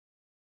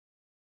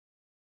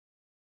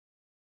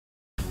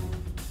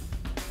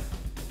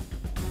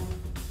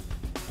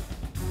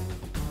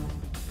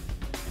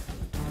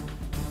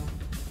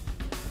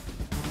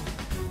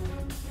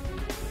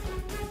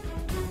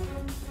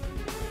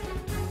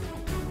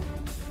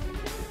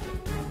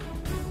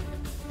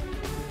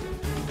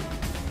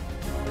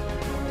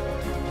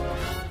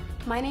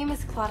My name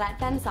is Claudette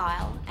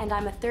Benzile, and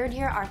I'm a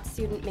third-year art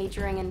student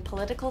majoring in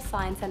political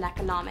science and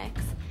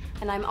economics,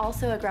 and I'm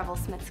also a Greville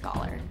Smith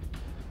Scholar.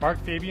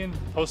 Mark Fabian,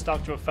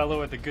 postdoctoral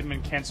fellow at the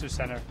Goodman Cancer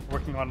Center,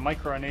 working on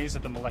microRNAs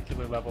at the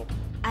molecular level.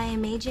 I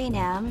am AJ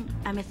Nam.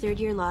 I'm a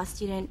third-year law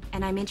student,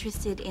 and I'm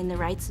interested in the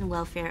rights and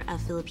welfare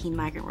of Philippine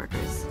migrant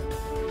workers.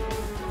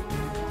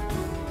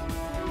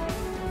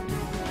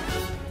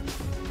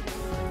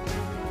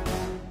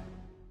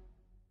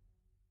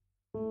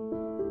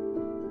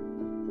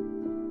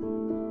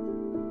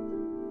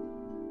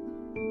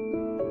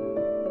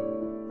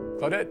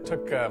 Claudette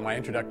took my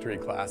introductory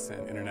class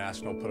in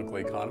international political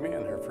economy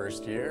in her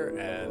first year,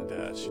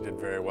 and she did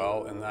very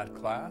well in that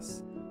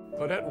class.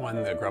 Claudette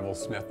won the Greville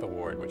Smith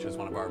Award, which is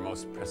one of our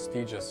most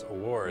prestigious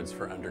awards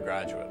for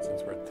undergraduates.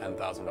 It's worth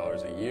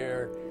 $10,000 a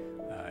year,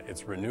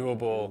 it's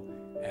renewable,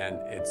 and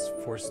it's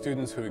for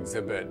students who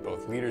exhibit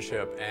both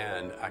leadership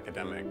and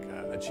academic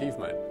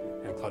achievement,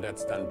 and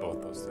Claudette's done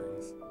both those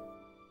things.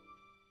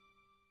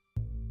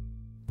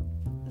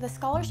 The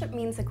scholarship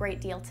means a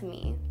great deal to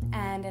me,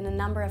 and in a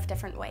number of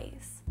different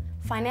ways.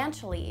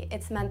 Financially,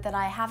 it's meant that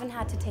I haven't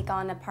had to take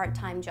on a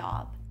part-time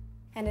job,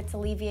 and it's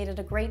alleviated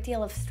a great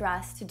deal of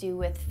stress to do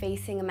with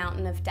facing a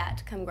mountain of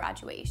debt come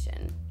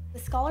graduation. The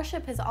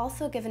scholarship has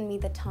also given me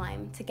the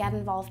time to get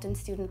involved in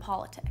student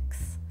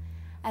politics.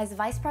 As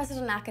Vice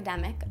President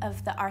Academic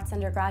of the Arts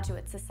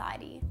Undergraduate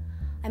Society,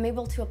 I'm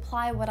able to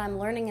apply what I'm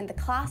learning in the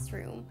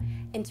classroom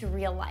into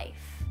real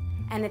life.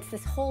 And it's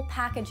this whole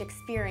package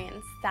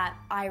experience that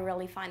I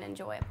really find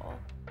enjoyable.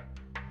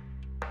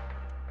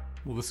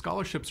 Well, the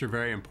scholarships are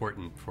very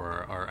important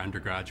for our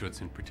undergraduates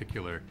in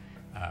particular.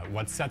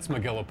 What sets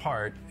McGill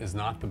apart is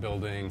not the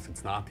buildings,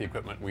 it's not the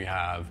equipment we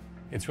have,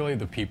 it's really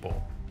the people.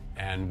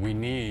 And we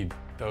need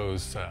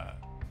those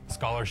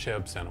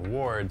scholarships and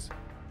awards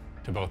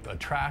to both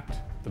attract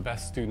the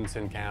best students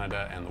in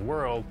Canada and the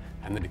world,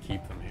 and then to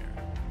keep them here.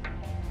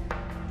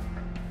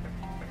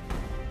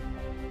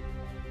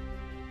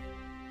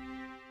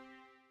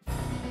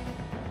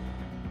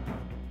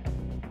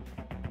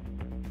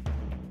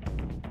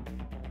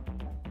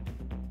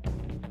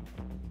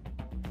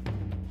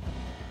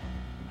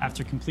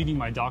 After completing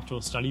my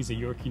doctoral studies at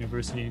York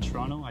University in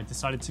Toronto, I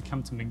decided to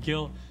come to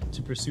McGill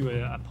to pursue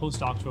a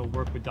postdoctoral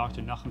work with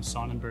Dr. Nachum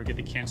Sonnenberg at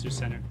the Cancer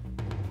Center.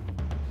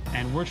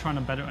 And we're trying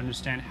to better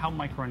understand how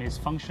microRNAs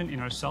function in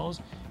our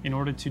cells in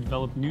order to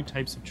develop new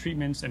types of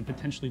treatments and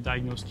potentially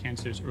diagnose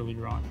cancers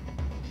earlier on.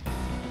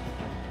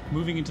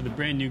 Moving into the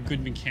brand new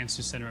Goodman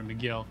Cancer Center at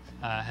McGill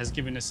has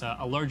given us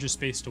a larger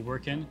space to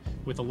work in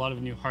with a lot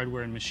of new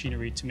hardware and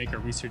machinery to make our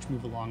research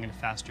move along at a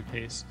faster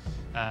pace.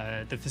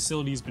 The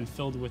facility has been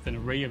filled with an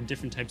array of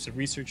different types of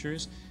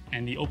researchers,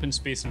 and the open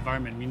space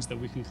environment means that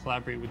we can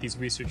collaborate with these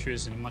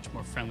researchers in a much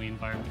more friendly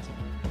environment.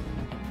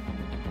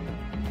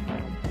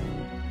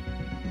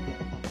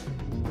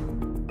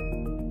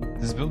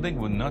 This building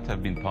would not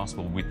have been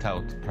possible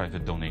without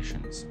private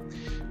donations.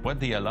 What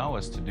they allow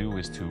us to do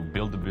is to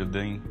build the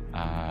building,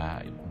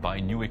 buy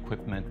new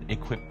equipment,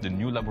 equip the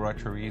new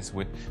laboratories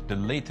with the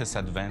latest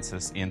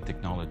advances in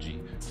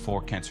technology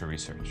for cancer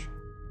research.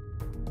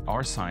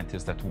 Our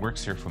scientists that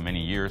works here for many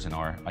years and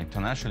are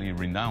internationally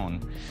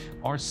renowned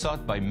are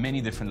sought by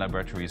many different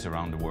laboratories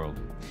around the world.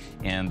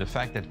 And the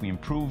fact that we're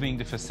improving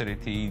the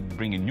facility,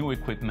 bringing new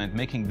equipment,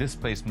 making this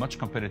place much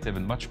competitive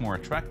and much more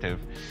attractive,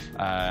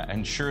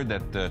 ensure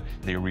that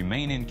they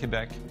remain in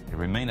Quebec, they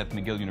remain at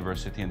McGill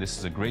University, and this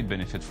is a great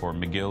benefit for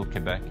McGill,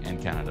 Quebec, and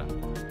Canada.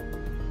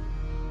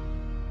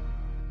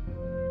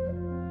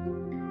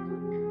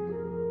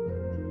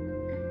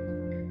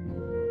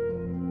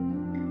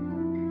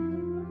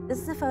 This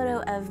is a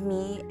photo of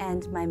me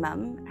and my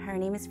mom. Her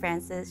name is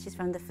Frances. She's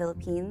from the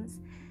Philippines.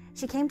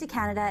 She came to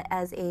Canada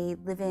as a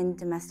live-in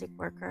domestic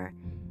worker.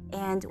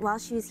 And while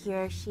she was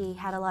here, she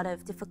had a lot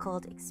of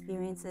difficult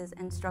experiences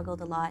and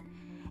struggled a lot.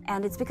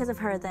 And it's because of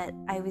her that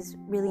I was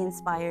really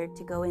inspired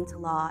to go into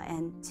law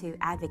and to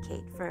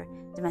advocate for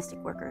domestic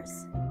workers.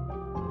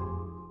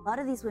 A lot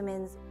of these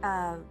women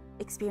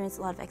experience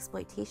a lot of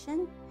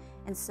exploitation.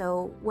 And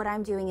so what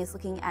I'm doing is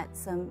looking at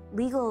some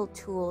legal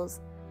tools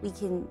we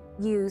can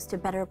use to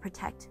better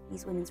protect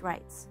these women's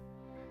rights.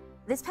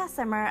 This past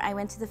summer, I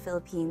went to the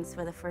Philippines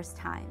for the first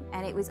time,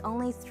 and it was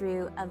only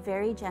through a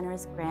very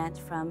generous grant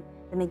from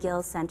the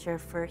McGill Center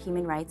for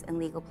Human Rights and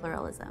Legal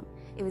Pluralism.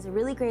 It was a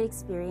really great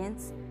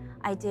experience.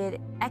 I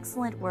did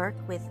excellent work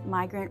with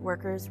migrant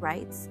workers'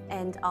 rights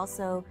and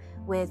also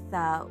with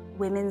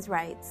women's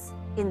rights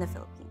in the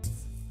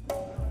Philippines.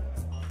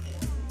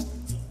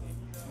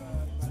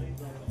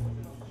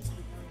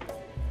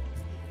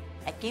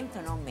 I came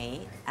to know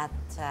May at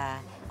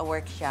a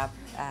workshop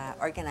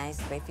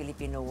organized by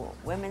Filipino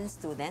women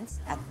students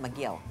at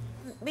McGill.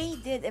 May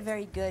did a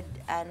very good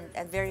and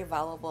very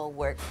valuable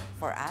work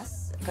for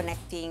us,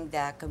 connecting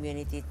the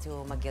community to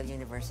McGill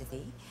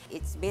University.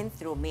 It's been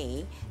through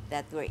May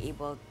that we're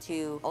able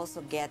to also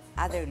get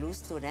other law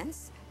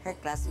students, her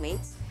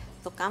classmates,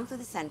 to come to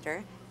the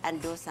center and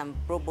do some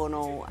pro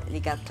bono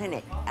legal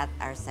clinic at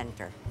our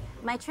center.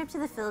 My trip to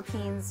the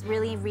Philippines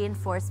really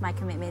reinforced my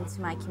commitment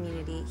to my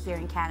community here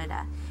in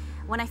Canada.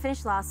 When I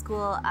finish law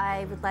school,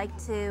 I would like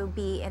to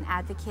be an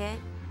advocate,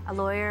 a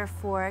lawyer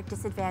for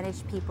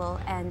disadvantaged people,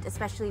 and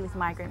especially with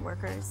migrant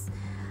workers.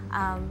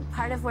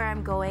 Part of where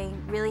I'm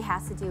going really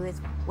has to do with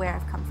where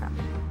I've come from.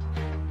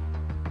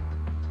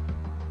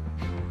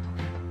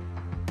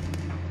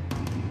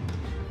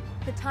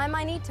 The time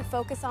I need to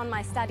focus on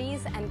my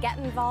studies and get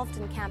involved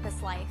in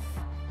campus life.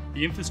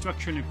 The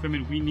infrastructure and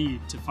equipment we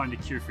need to find a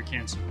cure for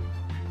cancer.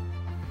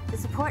 The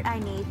support I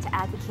need to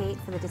advocate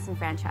for the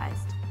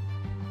disenfranchised.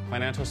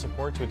 Financial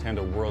support to attend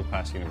a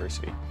world-class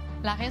university.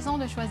 La raison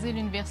de choisir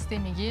l'université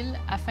McGill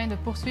afin de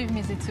poursuivre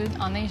mes études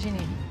en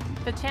ingénierie.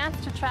 The chance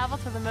to travel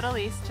to the Middle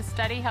East to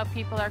study how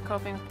people are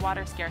coping with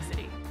water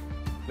scarcity.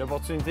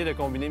 L'opportunité de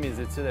combiner mes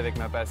études avec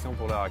ma passion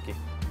pour le hockey.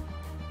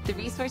 The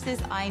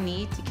resources I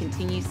need to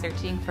continue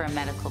searching for a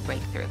medical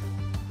breakthrough.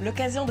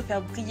 L'occasion de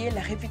faire briller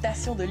la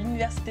réputation de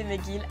l'université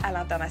McGill à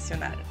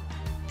l'international.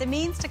 The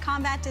means to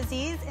combat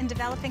disease in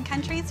developing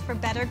countries for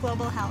better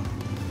global health.